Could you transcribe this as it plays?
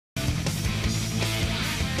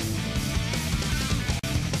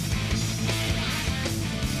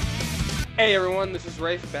Hey everyone, this is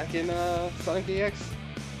Rafe back in Sonic DX.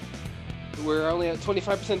 We're only at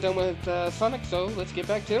 25% done with Sonic, so let's get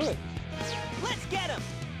back to it. Let's get him!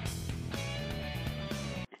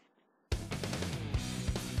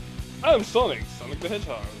 I'm Sonic the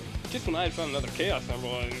Hedgehog. Just when I had found another Chaos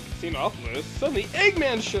Emerald in Casinopolis, suddenly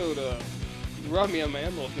Eggman showed up. He robbed me of my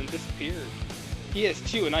emerald and disappeared. He has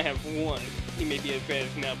 2 and I have 1. He may be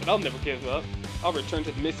advanced now, but I'll never give up. I'll return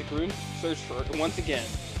to the Mystic Ruins to search for it once again.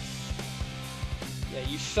 Yeah,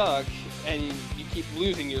 you suck, and you keep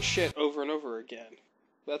losing your shit over and over again.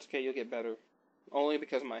 But that's okay, you'll get better. Only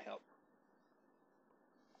because of my help.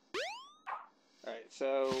 Alright,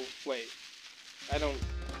 so, wait. Is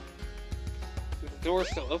the door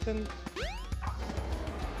still open?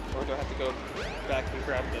 Or do I have to go back and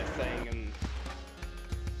grab the thing and...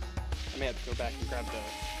 I may have to go back and grab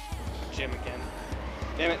the gem again.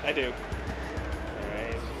 Damn it, I do.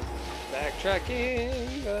 Alright.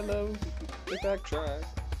 Backtracking! I love the backtrack.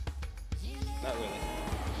 Not really.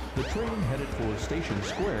 The train headed for Station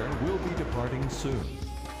Square will be departing soon.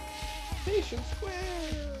 Station Square!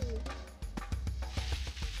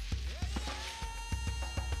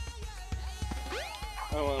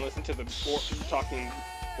 I don't want to listen to the talking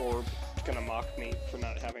orb. It's gonna mock me for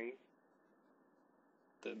not having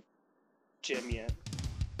the gem yet.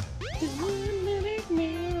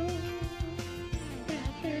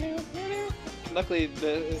 Luckily,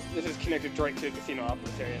 this is connected right to the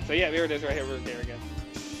Casinopolis area. So yeah, there it is, right over there again.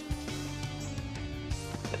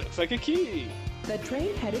 It looks like a key! The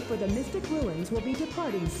train headed for the Mystic Ruins will be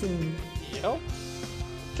departing soon. Yep.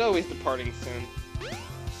 It's always departing soon.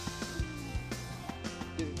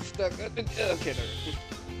 It's stuck. Okay, there.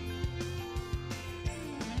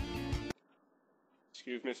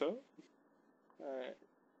 Excuse me, sir. Alright.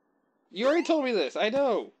 You already told me this, I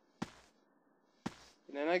know!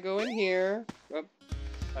 And then I go in here. Oh,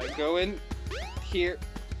 I go in here.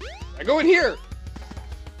 I go in here!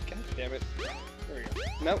 God damn it. There we go.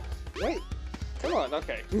 Nope. Wait. Come on,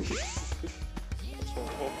 okay. That's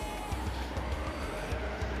horrible.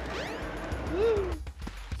 Woo!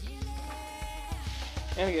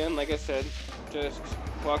 And again, like I said, just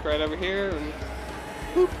walk right over here and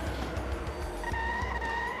whoop.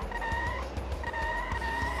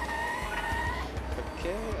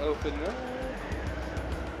 Okay, open up.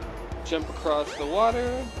 Jump across the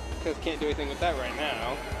water, because can't do anything with that right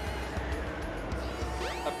now.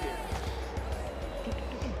 Up here.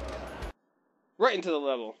 Right into the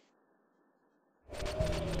level.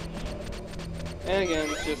 And again,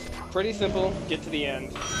 it's just pretty simple. Get to the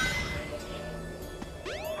end.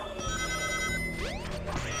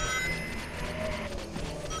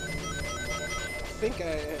 I think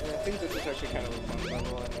this is actually kind of a fun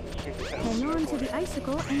level. I think this has Hang on to the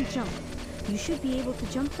icicle and jump. You should be able to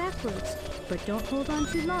jump backwards, but don't hold on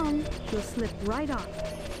too long. You'll slip right off.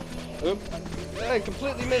 Oop! I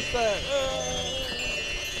completely missed that.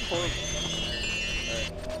 Alright,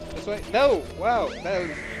 this way. No! Wow, that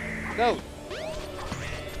was no.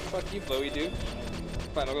 Fuck you, blowy dude.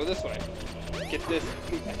 Fine, I'll go this way. Get this.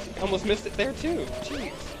 I almost missed it there too.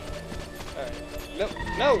 Jeez. Alright. Nope.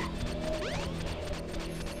 No.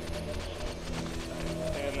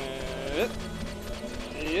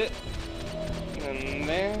 And and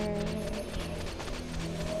there.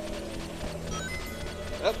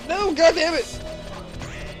 Oh, no! God damn it!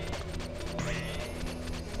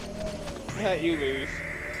 You lose.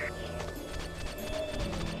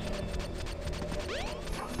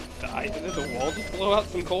 Did the wall just blow out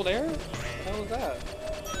some cold air? How was that?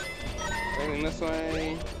 Anything this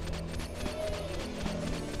way?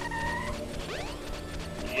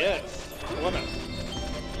 Yes! What up?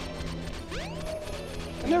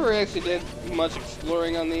 I never actually did much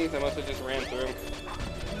exploring on these, I mostly just ran through them.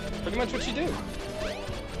 Pretty much what you do.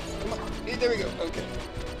 Come on. Hey, there we go, okay.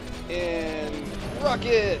 And...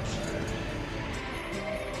 rocket!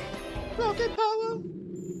 Rocket power!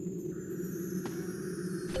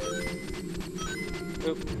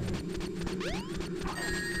 Oop.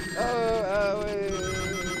 Oh, wait.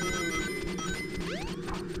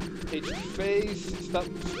 Hate your face. Stop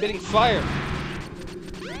spitting fire!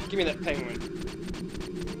 Give me that penguin.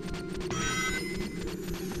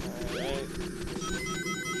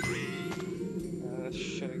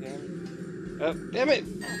 Oh, damn it!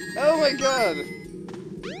 Oh my god!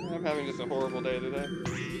 I'm having just a horrible day today.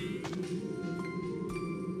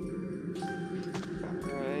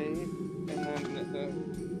 Alright, and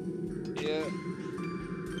then,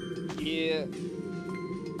 yeah.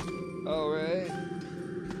 Alright.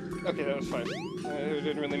 Okay, that was fine. It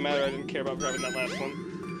didn't really matter, I didn't care about grabbing that last one.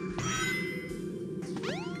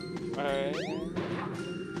 Alright.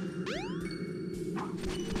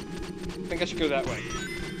 think I should go that way.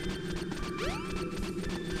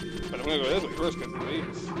 But I'm gonna go this way first because of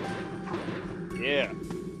these. Yeah.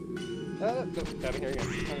 Go out of here again.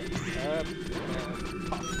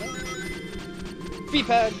 Pop.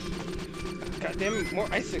 V-pad! God damn it, more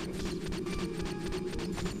icicles.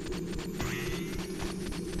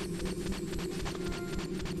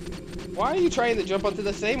 Why are you trying to jump onto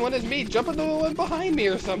the same one as me? Jump onto the one behind me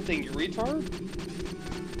or something, you retard.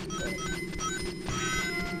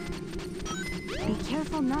 Be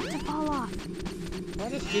careful not to fall off. I'll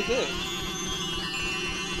just do this.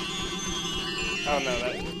 Oh no,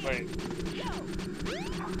 wait.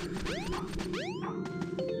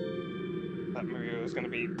 Thought maybe it was gonna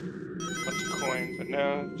be a bunch of coins, but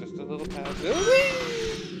no, just a little pad. Use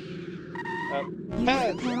the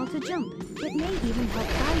Pads! panel to jump. It may even help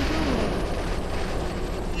guide your way.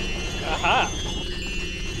 Aha!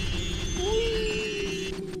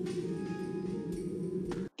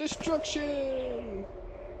 Destruction!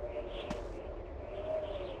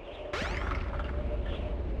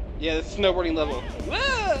 Yeah, the snowboarding level.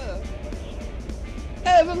 Ah!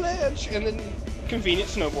 Avalanche! And then convenient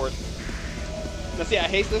snowboard. Now see, I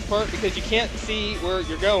hate this part because you can't see where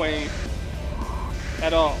you're going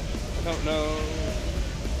at all. I don't know.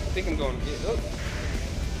 I think I'm going. Oh.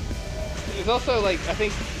 There's also, like, I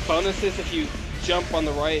think bonuses if you jump on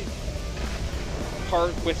the right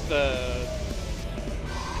part with the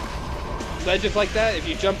ledges like that. If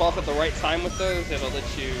you jump off at the right time with those, it'll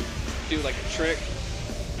let you do like a trick.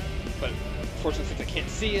 But fortunately, since I can't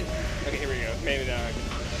see it, okay, here we go. Maybe now I can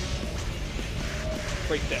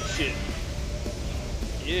break that shit.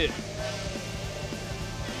 Yeah.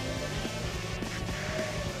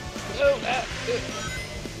 Oh, that.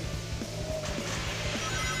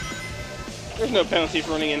 There's no penalty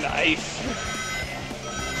for running into ice.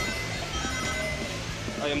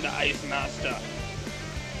 I am the ice master.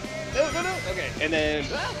 No. Okay, and then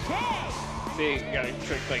see, you got a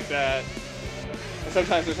trick like that. And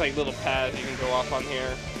sometimes there's like little pads you can go off on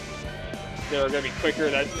here. They're gonna be quicker.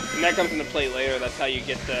 And that comes into play later. That's how you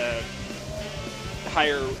get the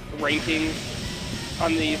higher rankings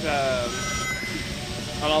on these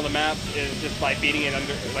on all the maps. Is just by beating it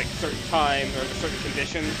under like certain times or certain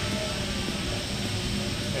conditions.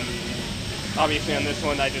 And obviously on this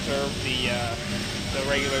one, I deserve the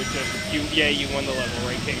regular just you won the level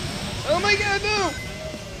ranking. Oh my god, no!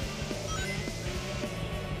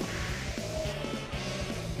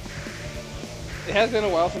 It has been a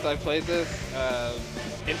while since I played this.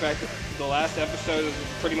 In fact, the last episode is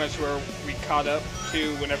pretty much where we caught up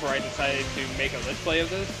to whenever I decided to make a let's play of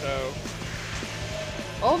this, so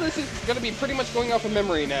all this is going to be pretty much going off of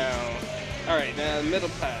memory now. Alright, now middle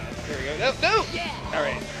path. Here we go. No! Yeah.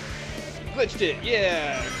 Alright. Glitched it.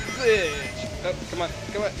 Yeah! Glitch! Oh, come on.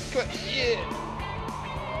 Yeah!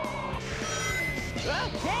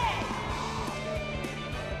 Okay.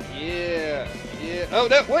 Yeah! Oh,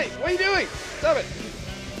 no! Wait! What are you doing? Stop it!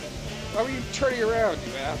 Why were you turning around,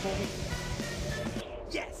 you asshole?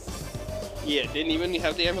 Yes. Yeah, didn't even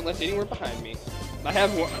have the avalanche anywhere behind me. I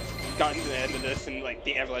have gotten to the end of this and, like,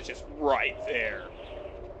 the avalanche is right there.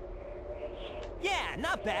 Yeah,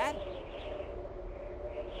 not bad.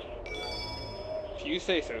 If you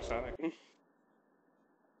say so, Sonic.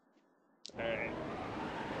 Alright.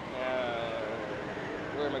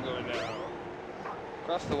 Where am I going now?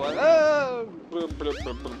 Across the water. Oh! Okay.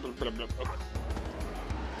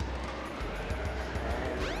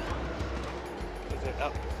 Is it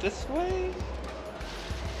up this way?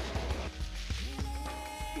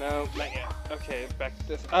 No, not yet. Okay, back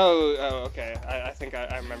this. Oh, okay. I think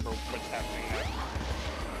I remember what's happening now.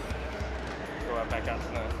 Go back out to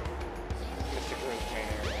the Mystic Ruins main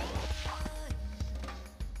area.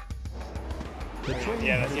 The train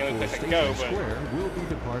Yeah, that's the only headed place I for can go, Station but Square will be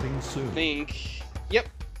departing soon. think. Yep.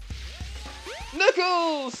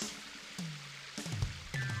 Knuckles!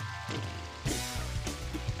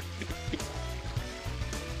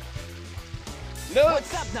 No!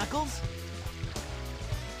 What's up, Knuckles?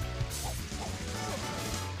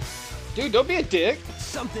 Dude, don't be a dick.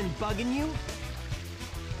 Something bugging you?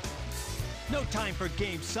 No time for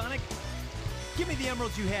games, Sonic. Give me the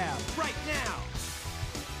emeralds you have, right now.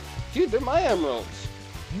 Dude, they're my emeralds.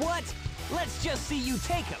 What? Let's just see you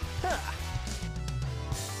take them. Huh.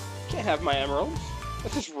 Can't have my emeralds.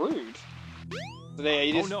 That's just rude. So yeah,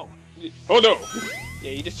 you just, Oh oh no!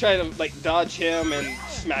 Yeah, you just try to like dodge him and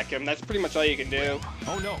smack him. That's pretty much all you can do.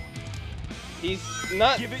 Oh no. He's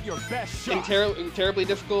not Give it your best shot. terribly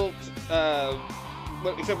difficult.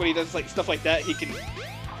 Except when he does like stuff like that, he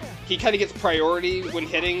kind of gets priority when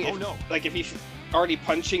hitting. Oh no. Like if he's already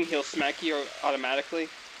punching, he'll smack you automatically.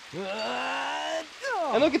 Oh.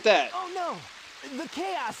 And look at that. Oh no! The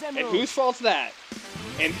Chaos And Emerald! whose fault's that?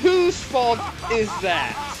 And whose fault is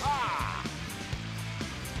that?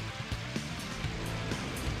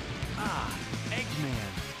 Ah,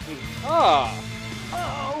 Eggman. Ah.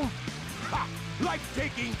 Oh! Ha! Like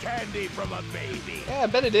taking candy from a baby. Yeah, I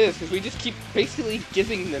bet it is, because we just keep basically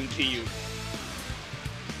giving them to you.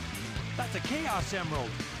 That's a Chaos Emerald.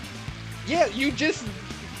 Yeah, you just...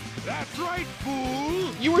 That's right,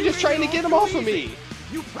 fool! You were just trying to get them off of me.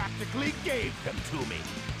 You practically gave them to me.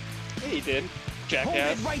 Yeah, you did, Hold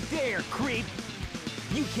jackass. it right there, creep!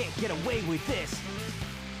 You can't get away with this.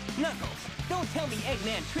 Knuckles, don't tell me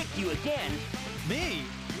Eggman tricked you again. Me?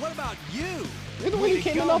 What about you? You're the one who Way to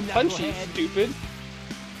came in go, all punchy, knucklehead. stupid.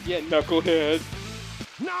 Yeah, knucklehead.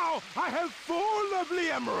 Now I have 4 lovely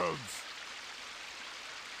emeralds.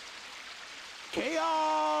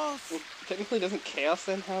 Chaos! Well, technically, doesn't Chaos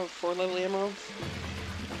then have 4 lovely emeralds?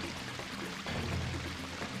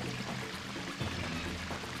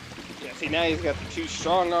 Yeah, see, now he's got the 2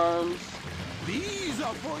 strong arms. These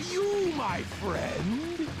are for you, my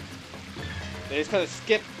friend. They just kind of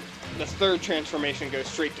skip the 3rd transformation, and go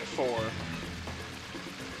straight to 4.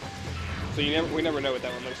 So we never know what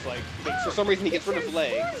that one looks like. But for some reason, he gets rid of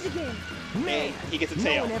legs, Man, and he gets a no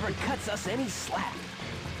tail. one ever cuts us any slack.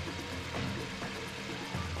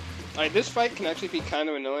 Alright, this fight can actually be kind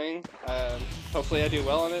of annoying. Hopefully I do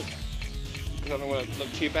well on it. I don't want to look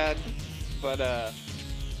too bad. But, yeah,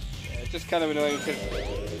 it's just kind of annoying because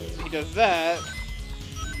he does that.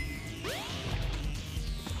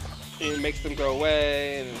 And it makes them go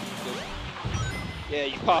away. And it's just, yeah,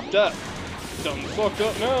 you popped up. Something fucked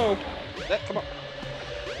up. No! That, come on.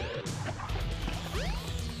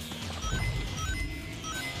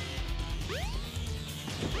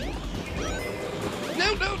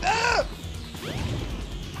 No! Ah!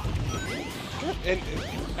 And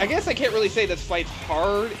I guess I can't really say this fight's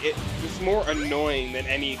hard. It's more annoying than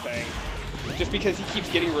anything. Just because he keeps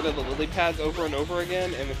getting rid of the lily pads over and over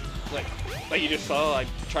again, and it's like you just saw, I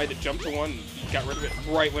tried to jump to one, and he got rid of it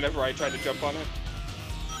right whenever I tried to jump on it.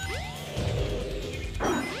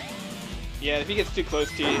 Yeah, if he gets too close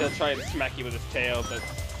to you, he'll try and smack you with his tail, but...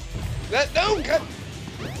 No! God!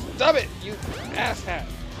 Stop it, you asshat!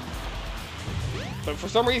 But for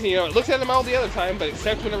some reason, it looks at him all the other time, but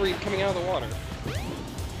except whenever he's coming out of the water.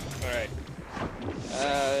 Alright.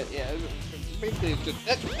 Yeah, basically it's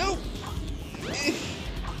just... no!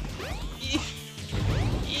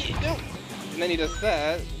 No! And then he does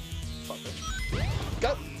that. Fuck it.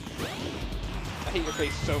 Go! I hate your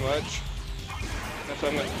face so much. That's why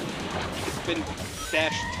I'm gonna spin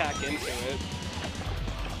dash attack into it.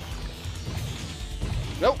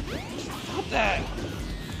 Nope! Stop that!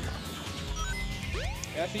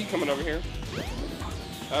 Yeah, I see you coming over here.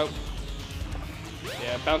 Oh.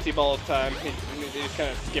 Yeah, bouncy ball time. He just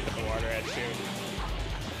kind of skip at the water at you.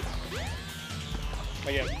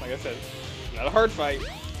 Again, like I said, not a hard fight,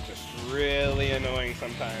 just really annoying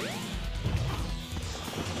sometimes.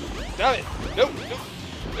 Damn it! Nope! Nope!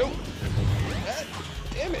 Nope! God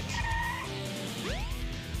damn it!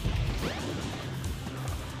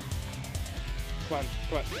 Come on,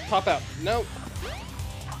 come on, pop out. Nope!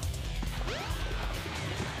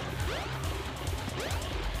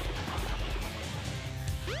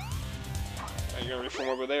 You're gonna reform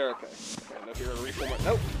over there? Okay. I don't know if you're gonna reform it.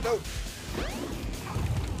 Nope! Nope!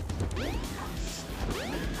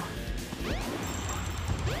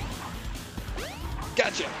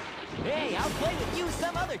 Gotcha! Hey, I'll play with you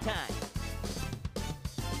some other time.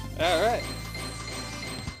 Alright.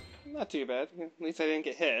 Not too bad. At least I didn't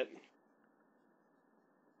get hit.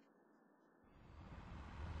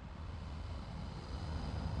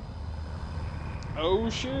 Oh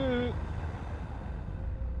shoot!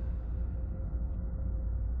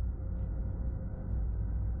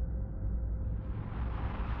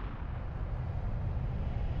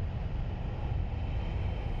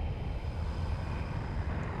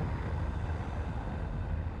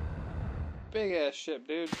 Big ass ship,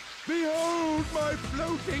 dude. Behold my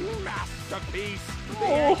floating masterpiece.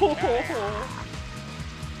 Oh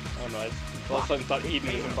nice. All of a sudden thought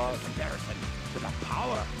Eden was involved. Comparison to the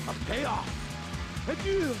power of chaos.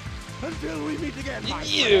 Adieu until we meet again, my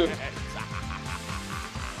You. friends.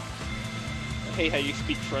 I hate how you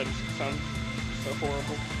speak French. It sounds so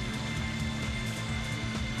horrible.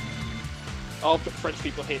 All French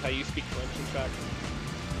people hate how you speak French, in fact.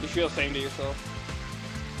 You feel ashamed of yourself.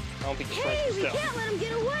 I don't think you're French, Hey, but we still. can't let him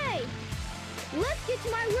get away! Let's get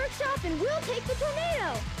to my workshop and we'll take the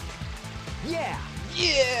tornado! Yeah.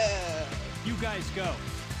 Yeah! You guys go.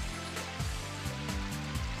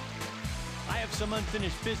 I have some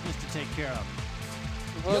unfinished business to take care of.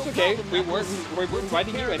 Well, it's No okay. problem, We Knuckles. were We'll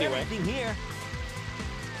inviting take you care of anyway. everything here.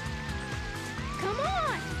 Come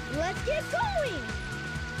on, let's get going.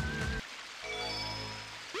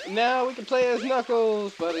 Now we can play as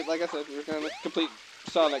Knuckles, but like I said, we're gonna complete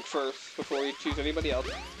Sonic first before we choose anybody else.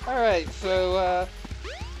 Alright, so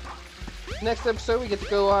next episode we get to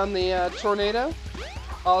go on the tornado.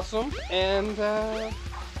 Awesome, and that'll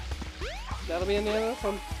be the end of this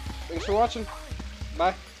one. Thanks for watching.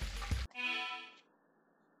 Bye.